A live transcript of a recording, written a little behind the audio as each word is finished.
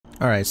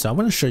Alright, so I'm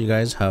going to show you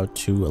guys how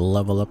to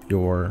level up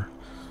your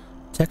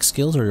tech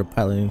skills or your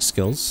piloting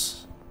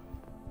skills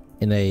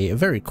in a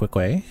very quick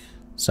way.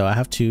 So I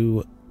have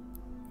to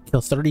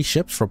kill 30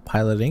 ships for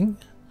piloting.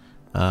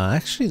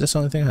 Actually, that's the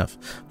only thing I have.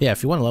 Yeah,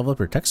 if you want to level up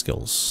your tech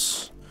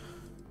skills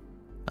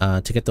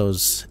to get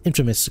those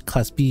infamous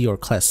Class B or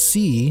Class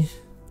C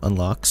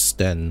unlocks,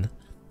 then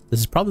this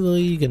is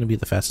probably going to be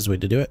the fastest way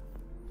to do it.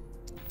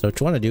 So what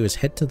you want to do is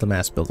head to the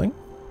MAST building.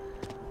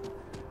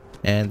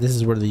 And this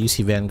is where the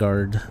UC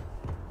Vanguard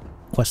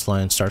quest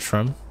line starts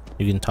from.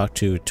 You can talk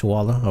to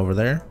Tuala over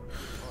there.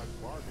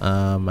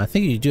 I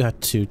think you do have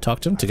to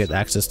talk to him to get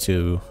access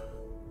to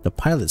the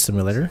pilot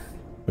simulator,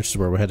 which is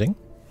where we're heading.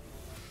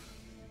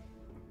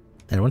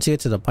 And once you get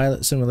to the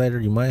pilot simulator,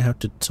 you might have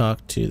to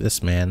talk to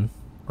this man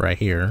right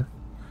here,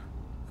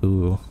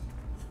 who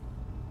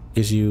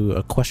gives you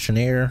a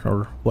questionnaire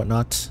or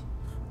whatnot.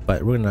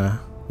 But we're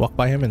gonna walk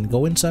by him and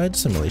go inside the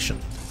simulation.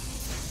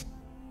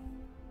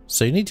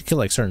 So you need to kill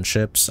like certain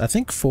ships. I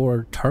think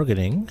for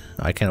targeting,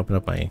 I can't open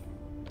up my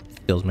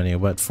skills menu,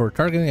 but for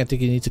targeting, I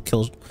think you need to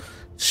kill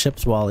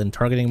ships while in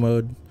targeting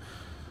mode.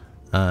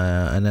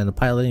 And then the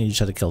piloting, you just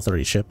have to kill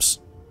 30 ships.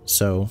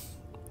 So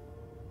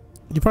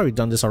you've probably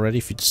done this already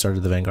if you just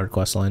started the Vanguard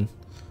quest line.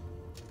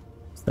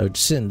 So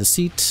just sit in the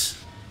seat.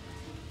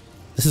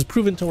 This is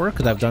proven to work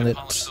because I've done it.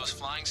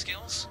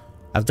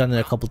 I've done it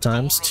a couple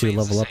times to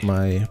level up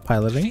my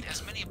piloting.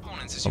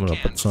 I'm gonna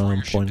put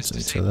some points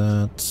into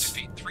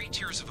that.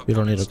 We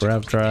don't need a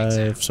grav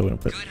drive, so we're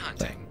gonna put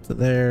that to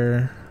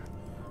there.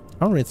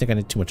 I don't really think I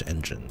need too much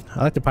engine.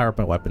 I like to power up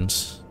my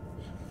weapons.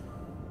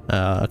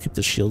 I'll keep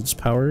the shields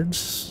powered.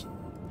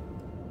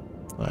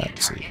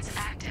 Let's see.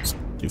 Let's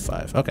do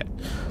 5. Okay.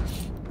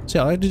 So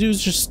yeah, all I have to do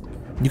is just,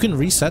 you can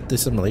reset the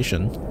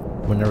simulation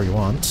whenever you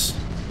want.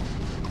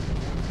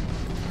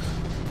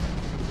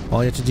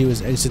 All you have to do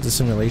is exit the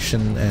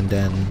simulation and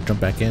then jump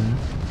back in.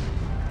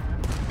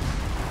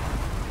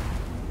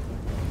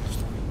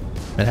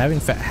 And having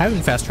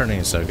fast turning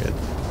is so good.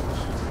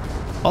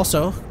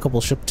 Also, a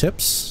couple ship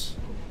tips.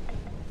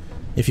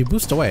 If you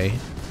boost away,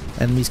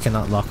 enemies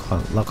cannot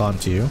lock on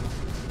to you.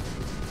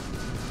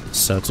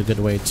 So it's a good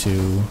way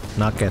to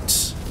not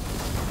get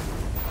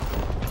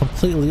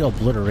completely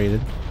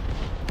obliterated.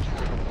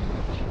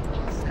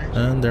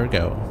 And there we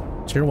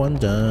go. Tier 1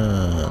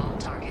 done.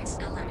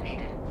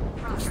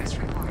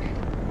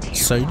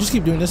 So you just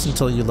keep doing this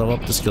until you level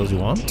up the skills you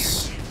want,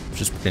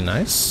 which is pretty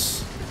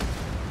nice.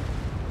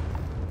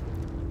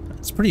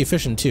 It's pretty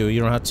efficient too. You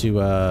don't have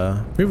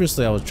to,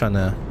 previously I was trying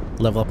to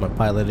level up my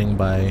piloting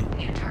by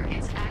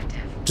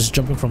just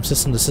jumping from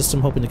system to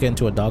system hoping to get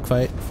into a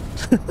dogfight.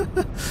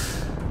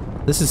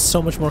 This is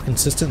so much more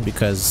consistent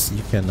because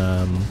you can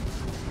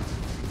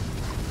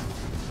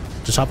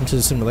just hop into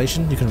the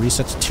simulation. You can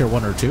reset to tier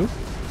 1 or 2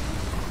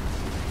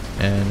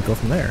 and go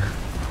from there.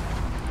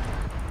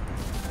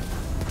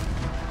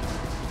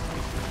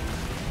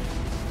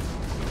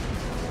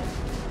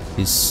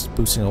 He's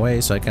boosting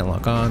away, so I can't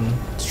lock on.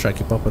 Let's try to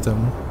keep up with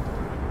him.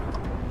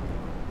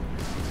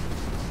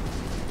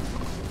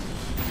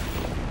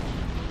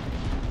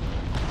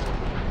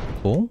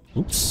 Cool.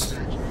 Oops.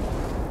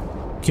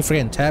 Keep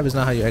forgetting tab is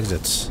not how you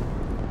exit.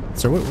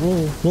 So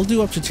we'll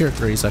do up to tier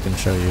 3 so I can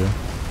show you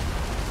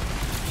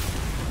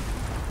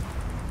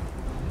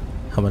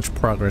how much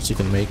progress you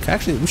can make.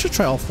 Actually, we should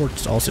try all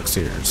 6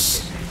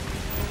 tiers.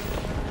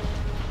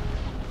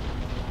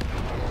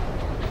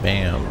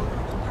 Bam.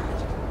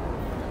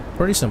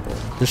 Pretty simple.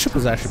 The ship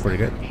is actually pretty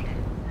good.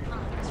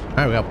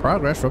 Alright, we got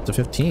progress. We're up to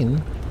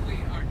 15.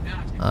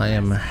 I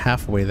am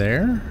halfway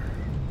there.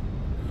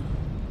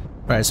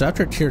 Alright, so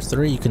after tier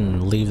 3 you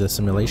can leave the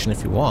simulation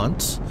if you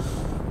want.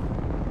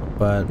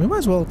 But we might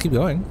as well keep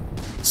going.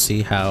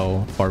 See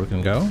how far we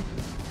can go.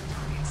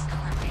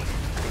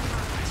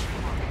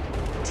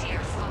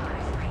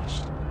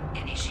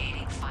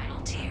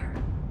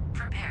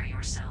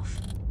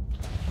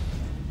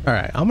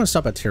 Alright, I'm gonna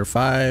stop at tier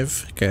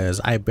 5 because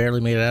I barely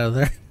made it out of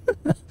there.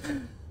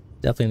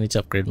 Definitely need to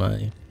upgrade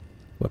my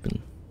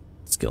weapon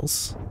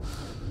skills.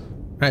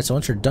 Alright, so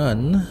once you're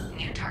done,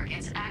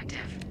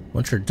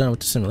 once you're done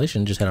with the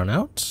simulation, just head on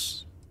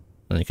out.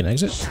 And you can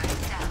exit.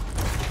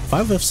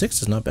 5 of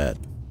 6 is not bad,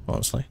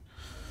 honestly.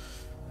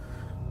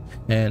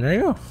 And there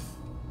you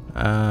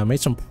go. Made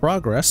some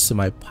progress in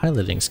my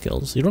piloting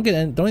skills. You don't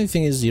get the only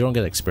thing is you don't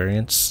get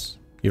experience.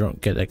 You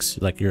don't get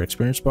like your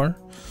experience bar.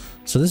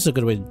 So this is a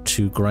good way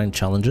to grind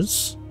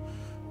challenges.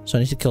 So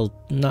I need to kill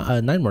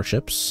 9 more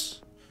ships.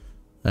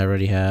 I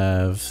already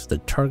have the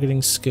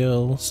targeting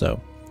skill,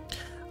 so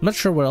I'm not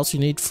sure what else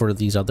you need for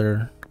these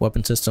other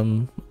weapon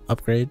system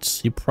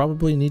upgrades. You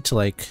probably need to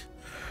like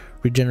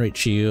regenerate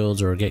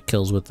shields or get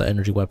kills with the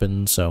energy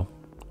weapons. So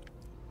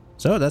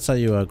that's how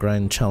you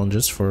grind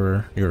challenges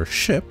for your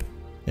ship.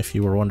 If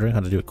you were wondering how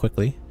to do it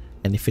quickly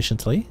and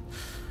efficiently,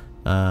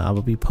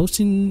 I'll be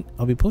posting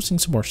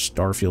some more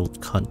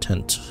Starfield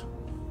content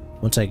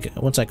once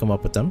I come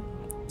up with them.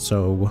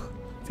 So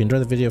if you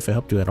enjoyed the video, if it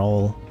helped you at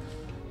all,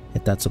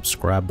 hit that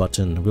subscribe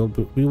button.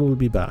 We will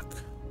be back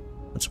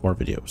with some more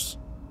videos.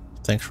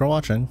 Thanks for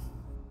watching.